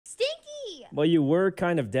Well, you were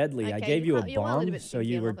kind of deadly. Okay, I gave you a you were a little bomb, bit so stinky,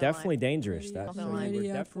 you I'm were not gonna lie. definitely dangerous. Not That gonna lie. you were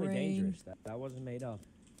Giddy up, definitely Rain. dangerous. That wasn't made up.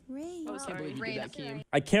 Rain. Oh, I can't sorry. believe you did that, Keem.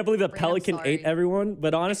 I can't believe the Rain, I'm pelican ate sorry. everyone,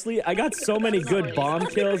 but honestly, I got so many good Sorry. bomb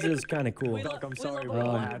kills. It was kind of cool. Doc, I'm We sorry, love bro.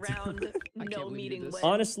 going I had to. around, I can't no believe you meeting did this. with.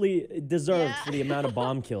 Honestly, it deserved Yeah. for the amount of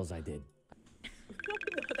bomb kills I did.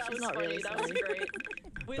 That was not funny. really That was sorry. great.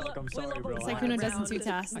 We Doc, I'm sorry, bro. going Sykkuno doesn't around, do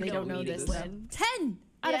tasks. They no don't know meeting this. with. 10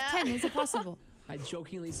 out of Yeah. 10. Is it possible? I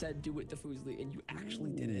jokingly said do it to Fuslie, and you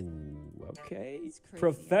actually did it. Ooh, okay. It's crazy.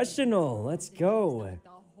 Professional. Let's go. The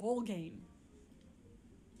whole game.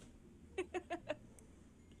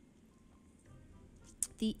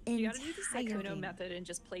 The You gotta do the entire Sykkuno game. method and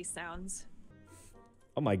just play sounds.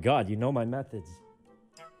 Oh my God, you know my methods.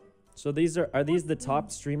 So these are these the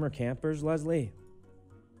top streamer campers, Leslie?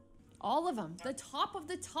 All of them. The top of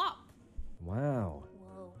the top. Wow.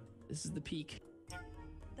 Whoa. This is the peak.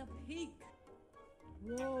 The peak.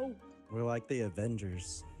 Whoa. We're like the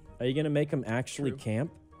Avengers. Are you gonna make them actually True.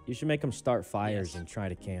 camp? You should make them start fires Yes. and try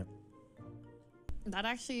to camp. That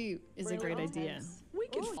actually is a great idea. We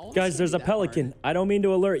can. Guys, there's a pelican. I don't mean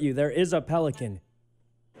to alert you. There is a pelican.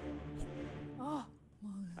 Oh.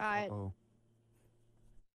 Alright. Oh.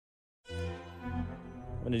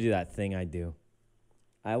 I'm gonna do that thing I do.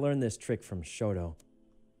 I learned this trick from Shoto.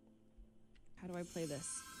 How do I play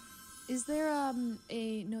this? Is there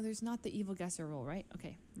no, there's not the evil guesser role, right?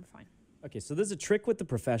 Okay, we're fine. Okay, so there's a trick with the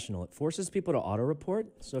professional. It forces people to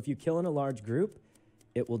auto-report. So if you kill in a large group,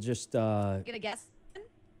 it will just Get a guess.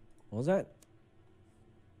 what was that?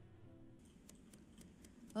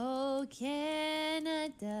 Oh,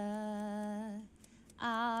 Canada,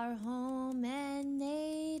 our home and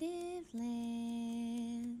native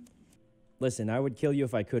land. Listen, I would kill you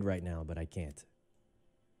if I could right now, but I can't.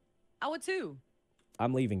 I would too.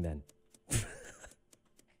 I'm leaving then.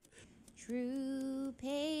 True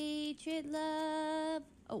patriot love.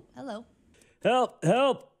 Oh, hello. Help!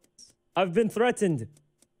 Help! I've been threatened.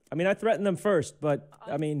 I mean, I threatened them first, but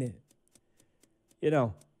I mean, you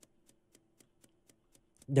know.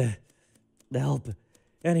 The help.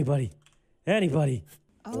 Anybody. Anybody.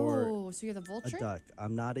 Oh, so you're the A vulture? duck.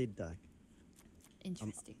 I'm not a duck.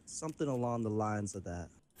 Interesting. Something along the lines of that.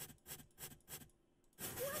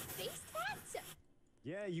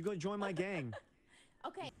 Yeah, you go join my gang.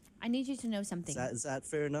 Okay. I need you to know something. Is that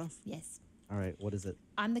fair enough? Yes. All right, what is it?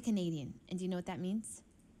 I'm the Canadian, and do you know what that means?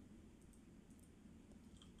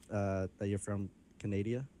 That you're from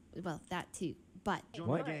Canada? Well, that too. But Join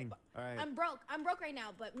What? my gang. All right. I'm broke. I'm broke right now,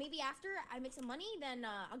 but maybe after I make some money, then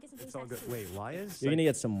I'll get some face It's all good. tattoos. Wait, why is? You're gonna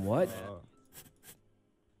get some what? Face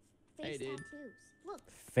Hey, dude. tattoos. Look,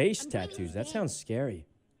 Face I'm doing tattoos. it That again. sounds scary.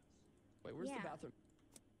 Wait, where's Yeah. the bathroom?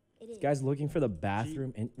 it is. Guy's looking for the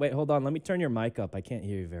bathroom. And wait, hold on. Let me turn your mic up. I can't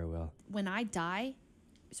hear you very well. when I die,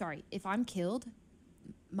 sorry, if I'm killed,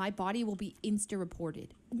 my body will be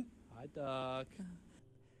insta-reported. Hi, Doc.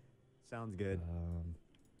 Sounds good.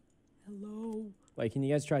 Hello. Wait, can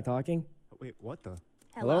you guys try talking? Wait, what the?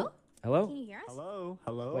 Hello? Hello? Can you hear us? Hello.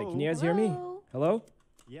 Hello. Wait, can you guys hear me? Hello? Hello?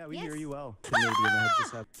 Yeah, we hear Yes. you well. Canadian. I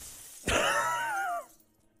just have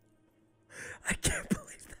I can't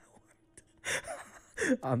believe that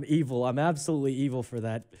worked. I'm evil. I'm absolutely evil for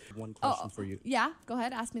that. one question for you. Yeah, go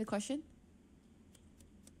ahead. Ask me the question.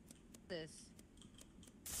 This.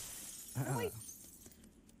 Uh,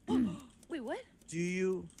 Wait, what? do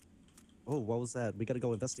you... Oh, what was that? We gotta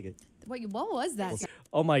go investigate. Wait, what was that?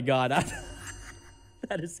 Oh my God.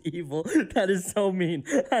 That is evil. That is so mean.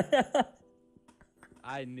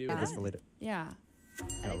 I knew Yeah. it. That's related. Yeah.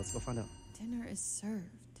 Yeah, let's go find out. Dinner is served.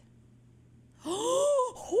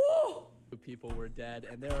 People were dead,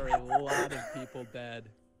 and there are a lot of people dead.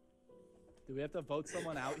 Do we have to vote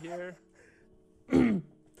someone out here?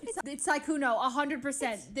 It's Sykkuno,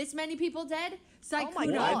 100%. This many people dead? Sykkuno. my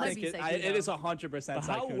God. I must think be it is 100%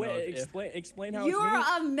 How? Sykkuno. Wait, if- explain how You're it's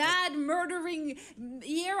me. a mad murdering.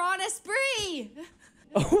 You're on a spree.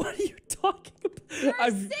 What are you talking about? You're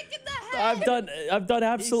sick in the head. I've done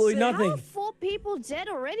absolutely How nothing. are 4 people dead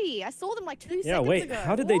already? I saw them like 2 Yeah, seconds wait. ago.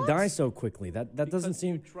 How did they What? die so quickly? That doesn't because you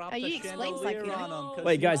seem. dropped You the explained chandelier Sykkuno. on 'em 'cause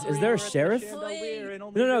Wait, you guys, is there a threw at the sheriff? chandelier and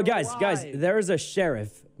only No, they were guys, alive. there is a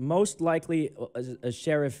sheriff. Most likely a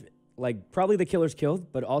sheriff, like probably the killer's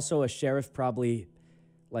killed, but also a sheriff probably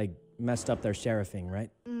like messed up their sheriffing, right?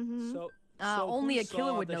 Mm-hmm. So Only who a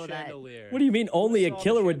killer saw would the know that. chandelier? What do you mean only a saw the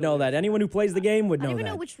killer would know chandelier? that? Anyone who plays the game would I know don't even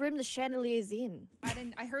know that. which room the chandelier is in.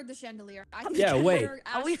 I heard the chandelier. Yeah, wait.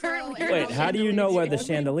 We heard- Wait, how do you know where the only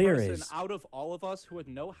chandelier person is? out of all of us who would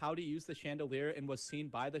know how to use the chandelier and was seen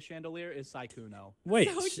by the chandelier is Sykkuno. Wait,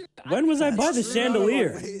 when was I by the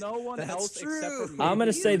chandelier? No one That's else true. except for me. I'm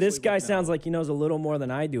gonna say this usually guy would know. sounds like he knows a little more than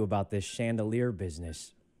I do about this chandelier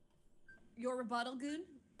business. Your rebuttal, Goon?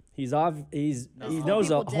 He No.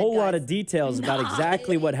 knows a People dead, whole lot guys. of details about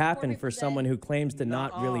exactly what happened for people someone who claims to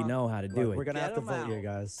not really Nuh-uh. know how to do Look, we're it. gonna have to Get 'em vote here, out.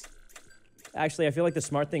 guys. Actually, I feel like the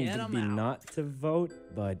smart thing Get would 'em be out. not to vote,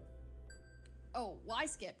 but Oh, well, I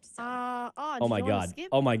skipped. So. oh my god,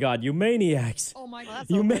 oh my god, you maniacs! Oh my god. that's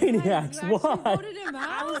You so bad. maniacs! You actually Why? voted him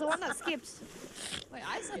I out? was the one that skipped. Wait,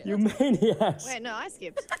 I skipped. You maniacs! Wait, no, I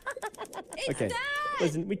skipped. Okay,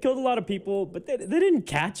 listen, we killed a lot of people, but they didn't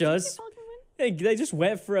catch us. They just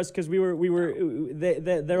went for us because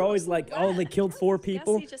they're always like, oh, they killed 4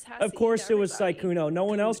 people. he just has Of to course eat it was everybody. Sykkuno. No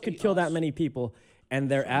one else could kill that many people. And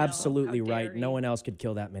they're How absolutely dare right. No he. one else could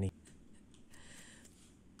kill that many.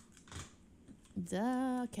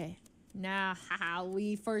 Duh, okay. Nah, haha,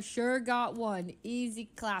 we for sure got one. Easy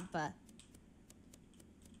clapper.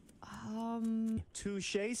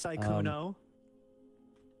 Touche, Sykkuno.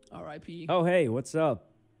 R.I.P. Oh, hey, what's up?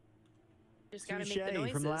 Just gotta Touche make the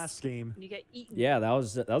noises. from last game. You get eaten. Yeah, that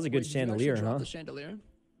was a good Wait, did you actually chandelier, drop huh? The chandelier?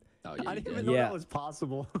 Oh, yeah, I you didn't did. even know Yeah. that was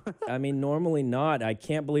possible. I mean, normally not. I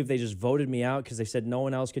can't believe they just voted me out because they said no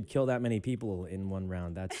one else could kill that many people in one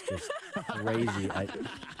round. That's just crazy.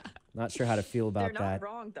 Not sure how to feel They're about not that.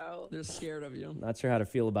 wrong though. They're scared of you. Not sure how to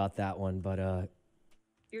feel about that one, but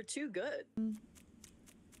You're too good.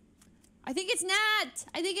 I think it's Nat.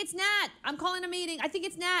 I think it's Nat. I'm calling a meeting. I think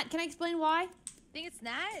it's Nat. Can I explain why? think it's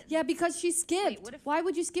Nat? Yeah, because she skipped. what if- Why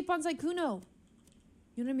would you skip on Sykkuno?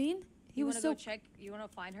 You know what I mean? He You was wanna so. go check? You wanna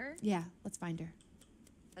find her? Yeah, let's find her.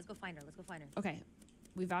 Let's go find her. Let's go find her. Okay,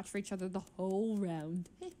 we vouch for each other the whole round.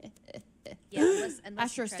 Yeah, unless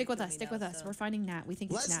Astro, you try stick to with kill us. me Stick now, with us. so- We're finding Nat. We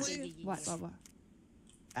think it's Leslie? Nat. What?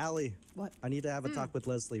 Allie, What? I need to have a talk with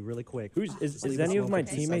Leslie really quick. is Just leave any us of my alone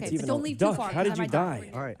for 2 teammates seconds. even? Don't on- leave too Duck, far, how did 'cause I you might die?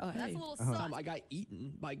 die. All right. Okay. That's a little Tom, sus. I got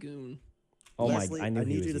eaten by Goon. Oh my! Leslie, I knew he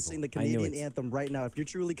need was you to evil. sing the I knew Canadian it. anthem right now. If you're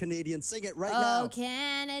truly Canadian, sing it right Oh, now.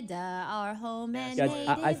 Canada, our home and Guys,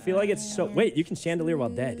 I feel like it's so. Wait, you can chandelier while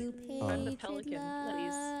dead. I'm the pelican,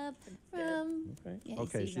 please.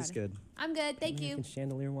 Okay, she's good. I'm good, thank You you. can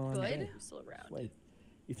chandelier while I'm Good. dead. I'm still around. Wait,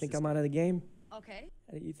 you think I'm out of the game? Okay.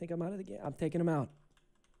 You think I'm out of the game? I'm taking him out.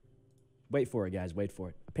 Wait for it, guys. Wait for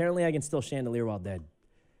it. Apparently, I can still chandelier while dead.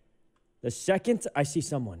 The second I see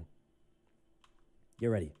someone, get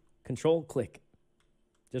ready. Control, click.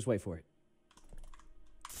 Just wait for it.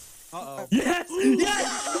 Uh-oh. Yes!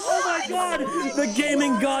 Yes! Oh my god! The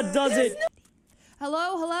gaming god does it!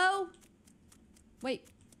 Hello? Wait.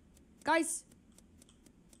 Guys.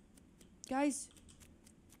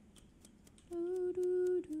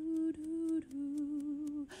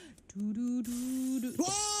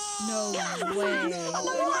 No way.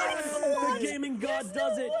 The gaming god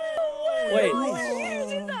does it!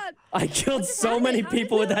 Wait. I killed so many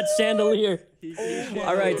people with that chandelier.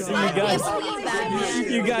 All right, so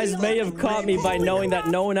you guys may have caught me by knowing that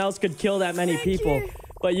no one else could kill that many people.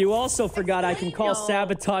 But you also forgot I can call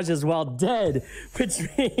sabotages while dead, which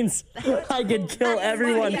means I could kill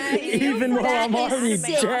everyone even while I'm already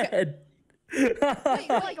dead.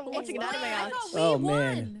 I'm watching an anime out. Oh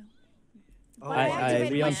man.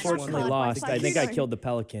 We unfortunately lost. I think I killed the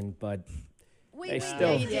pelican, but I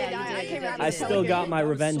still got my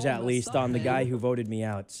revenge at least on the guy who voted me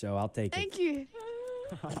out, so I'll take it. Thank you.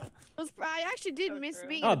 I actually did miss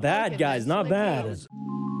being. Not bad, guys, not bad.